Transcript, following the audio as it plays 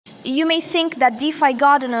You may think that DeFi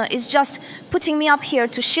Gardener is just putting me up here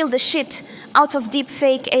to shill the shit out of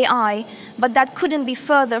deepfake AI, but that couldn't be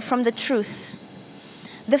further from the truth.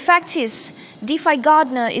 The fact is, DeFi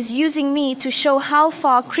Gardener is using me to show how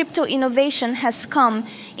far crypto innovation has come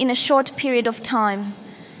in a short period of time.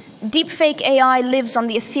 Deepfake AI lives on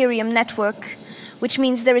the Ethereum network, which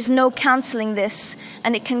means there is no cancelling this,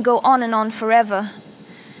 and it can go on and on forever.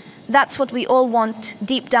 That's what we all want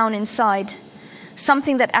deep down inside.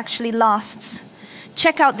 Something that actually lasts.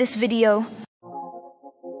 Check out this video.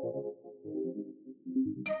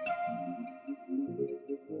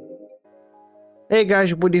 Hey guys,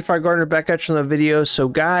 your boy DeFi Gardener back at you on the video. So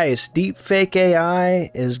guys, deepfake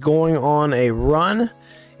AI is going on a run.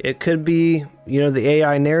 It could be, the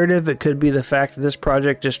AI narrative. It could be the fact that this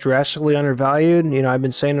project is drastically undervalued. I've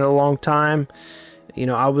been saying it a long time.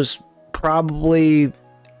 I was probably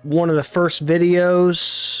one of the first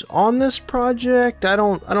videos on this project. I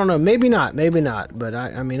don't know, maybe not, but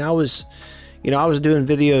I mean I was doing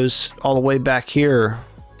videos all the way back here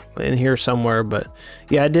in here somewhere, but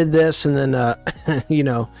yeah, I did this, and then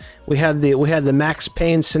we had the max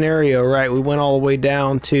pain scenario, right? We went all the way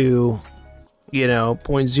down to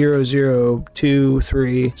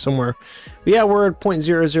 0.0023 somewhere. But yeah, we're at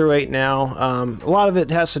 0.008 now. A lot of it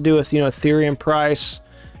has to do with Ethereum price.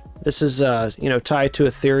 This is tied to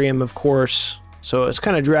Ethereum, of course, so it's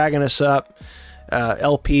kind of dragging us up.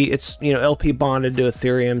 LP, it's LP bonded to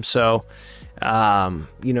Ethereum, so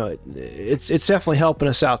it's definitely helping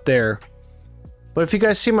us out there. But if you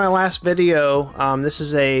guys see my last video, this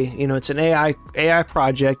is it's an AI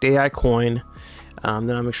project, AI coin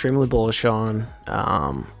that I'm extremely bullish on.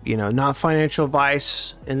 Not financial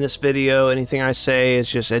advice in this video. Anything I say is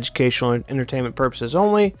just educational and entertainment purposes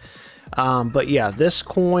only. But yeah, this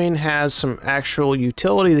coin has some actual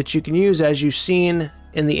utility that you can use, as you've seen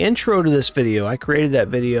in the intro to this video. I created that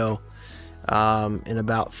video in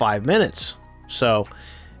about 5 minutes. So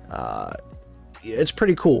it's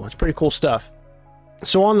pretty cool. It's pretty cool stuff.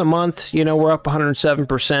 So on the month, we're up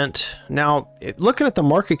 107%. Now, looking at the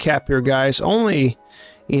market cap here, guys, only,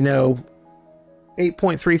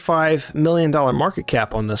 $8.35 million market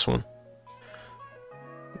cap on this one.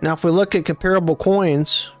 Now, if we look at comparable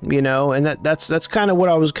coins, and that's kind of what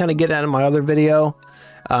I was kind of getting at in my other video.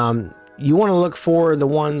 You want to look for the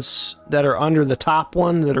ones that are under the top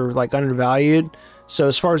one, that are like undervalued. So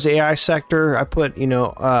as far as the AI sector, I put,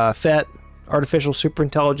 FET, artificial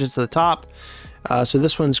superintelligence, at the top. So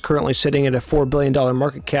this one's currently sitting at a $4 billion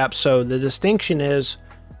market cap. So the distinction is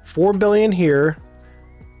 $4 billion here,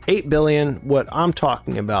 $8 billion what I'm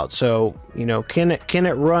talking about. So, can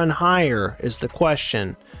it run higher is the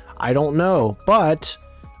question. I don't know, but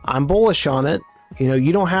I'm bullish on it.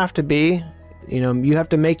 You don't have to be, you have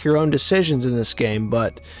to make your own decisions in this game,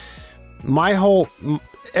 but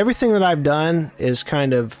everything that I've done is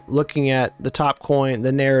kind of looking at the top coin,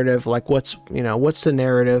 the narrative, like what's the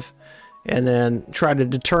narrative, and then try to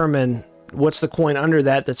determine what's the coin under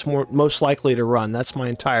that that's most likely to run. That's my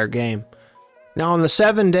entire game. Now on the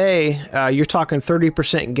 7-day, you're talking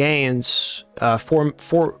 30% gains,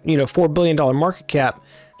 $4 billion market cap.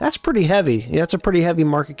 That's pretty heavy. That's a pretty heavy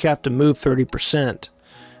market cap to move 30%.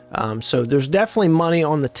 So there's definitely money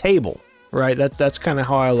on the table, right? That's kind of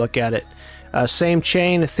how I look at it. Same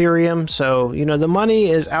chain, Ethereum. So, the money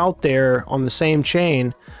is out there on the same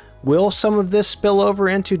chain. Will some of this spill over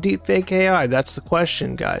into deepfake AI? That's the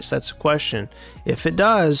question, guys. That's the question. If it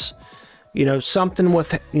does, something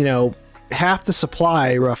with, half the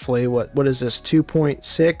supply, roughly, what is this,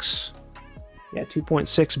 2.6? Yeah,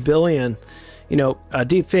 2.6 billion.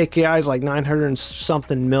 Deepfake AI is like 900 and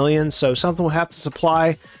something million, so something will have to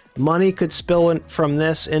supply. Money could spill in from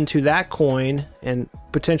this into that coin and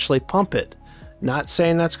potentially pump it. Not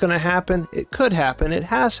saying that's going to happen. It could happen. It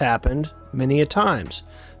has happened many a times.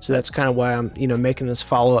 So that's kind of why I'm, making this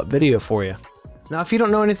follow-up video for you. Now, if you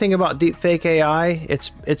don't know anything about deepfake AI,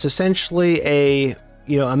 it's essentially a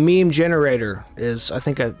meme generator. I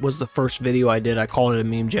think it was the first video I did. I called it a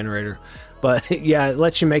meme generator. But yeah, it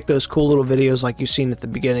lets you make those cool little videos like you've seen at the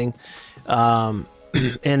beginning. And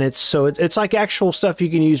it's like actual stuff you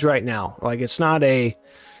can use right now. Like it's not a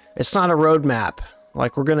roadmap.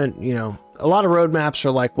 Like we're gonna, a lot of roadmaps are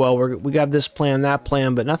like, well, we got this plan, that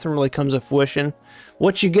plan, but nothing really comes to fruition.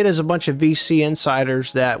 What you get is a bunch of VC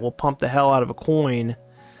insiders that will pump the hell out of a coin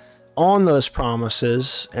on those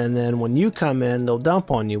promises, and then when you come in, they'll dump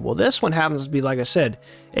on you. Well, this one happens to be, like I said,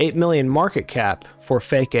 8 million market cap for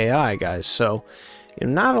fake AI, guys. So,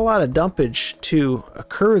 not a lot of dumpage to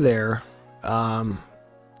occur there.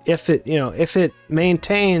 If it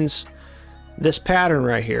maintains this pattern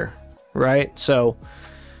right here, right? So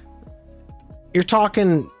you're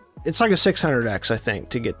talking it's like a 600x, I think,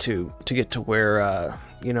 to get to where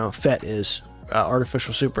you know, FET is,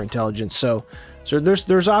 artificial superintelligence. So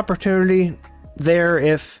there's opportunity there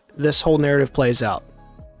if this whole narrative plays out.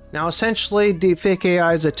 Now, essentially,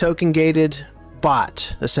 DeepFakeAI is a token-gated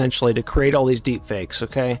bot, essentially, to create all these deepfakes,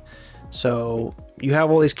 okay? So you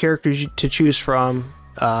have all these characters to choose from,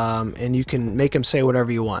 and you can make them say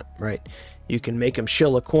whatever you want, right? You can make them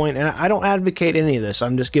shill a coin, and I don't advocate any of this.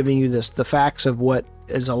 I'm just giving you the facts of what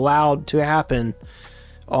is allowed to happen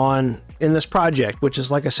in this project, which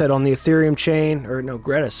is, like I said, on the Ethereum chain. Or no,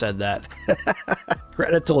 Greta said that.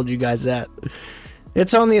 Greta told you guys that.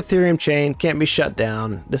 It's on the Ethereum chain, can't be shut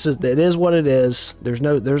down. It is what it is. There's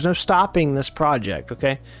no stopping this project,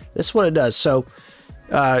 okay? This is what it does. So,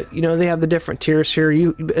 you know, they have the different tiers here.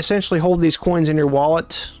 You essentially hold these coins in your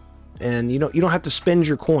wallet, and you don't have to spend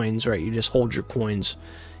your coins, right? You just hold your coins.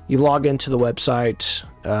 You log into the website,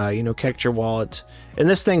 you know, connect your wallet, and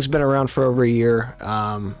this thing's been around for over a year.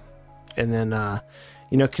 And then,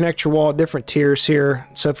 you know, connect your wallet, different tiers here.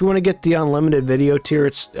 So if you want to get the unlimited video tier,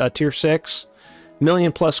 it's tier 6.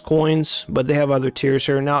 Million+ coins, but they have other tiers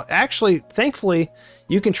here. Now, actually, thankfully,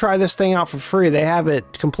 you can try this thing out for free. They have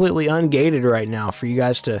it completely ungated right now for you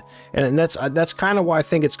guys to, and that's kind of why I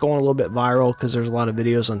think it's going a little bit viral, because there's a lot of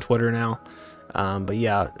videos on Twitter now. But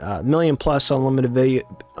yeah, million+ unlimited video,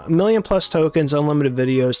 million+ tokens, unlimited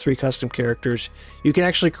videos, 3 custom characters. You can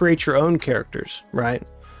actually create your own characters, right?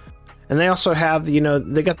 And they also have, you know,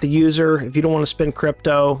 they got the user, if you don't want to spend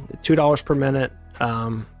crypto, $2 per minute.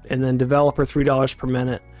 And then developer $3 per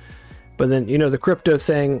minute. But then, you know, the crypto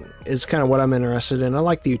thing is kind of what I'm interested in. I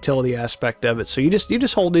like the utility aspect of it. So you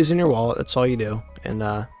just hold these in your wallet. That's all you do.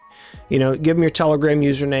 And you know, give them your Telegram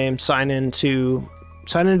username, sign into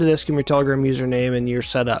this, give them your Telegram username, and you're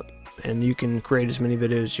set up. And you can create as many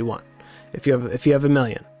videos as you want if you have a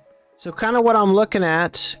million. So kind of what I'm looking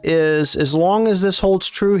at is, as long as this holds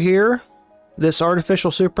true here, this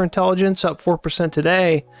artificial superintelligence up 4%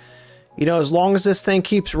 today, you know, as long as this thing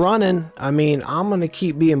keeps running, I mean, I'm going to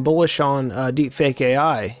keep being bullish on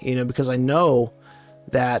DeepFakeAI, you know, because I know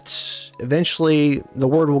that eventually the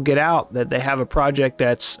word will get out that they have a project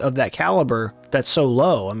that's of that caliber that's so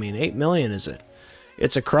low. I mean, 8 million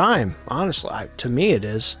it's a crime, honestly. To me, it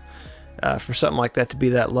is, for something like that to be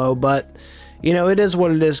that low. But you know, it is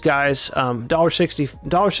what it is, guys.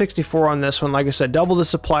 $1.64 on this one. Like I said, double the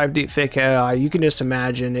supply of DeepFakeAI. You can just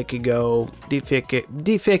imagine it could go,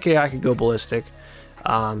 DeepFakeAI could go ballistic.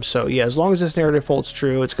 So yeah, as long as this narrative holds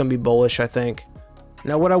true, it's going to be bullish, I think.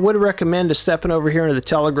 Now, what I would recommend is stepping over here into the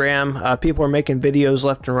Telegram. People are making videos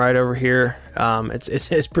left and right over here.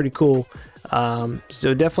 It's pretty cool.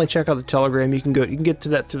 So definitely check out the Telegram. You can get to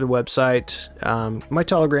that through the website. My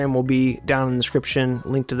Telegram will be down in the description.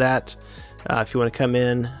 Link to that. If you want to come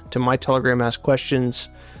in to my Telegram, ask questions.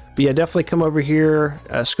 But yeah, definitely come over here,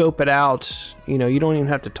 scope it out. You know, you don't even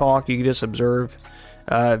have to talk. You can just observe.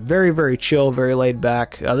 Very, very chill, very laid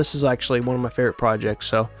back. This is actually one of my favorite projects.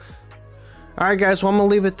 So, all right, guys, well, I'm going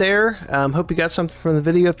to leave it there. Hope you got something from the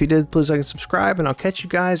video. If you did, please like and subscribe, and I'll catch you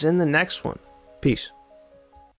guys in the next one. Peace.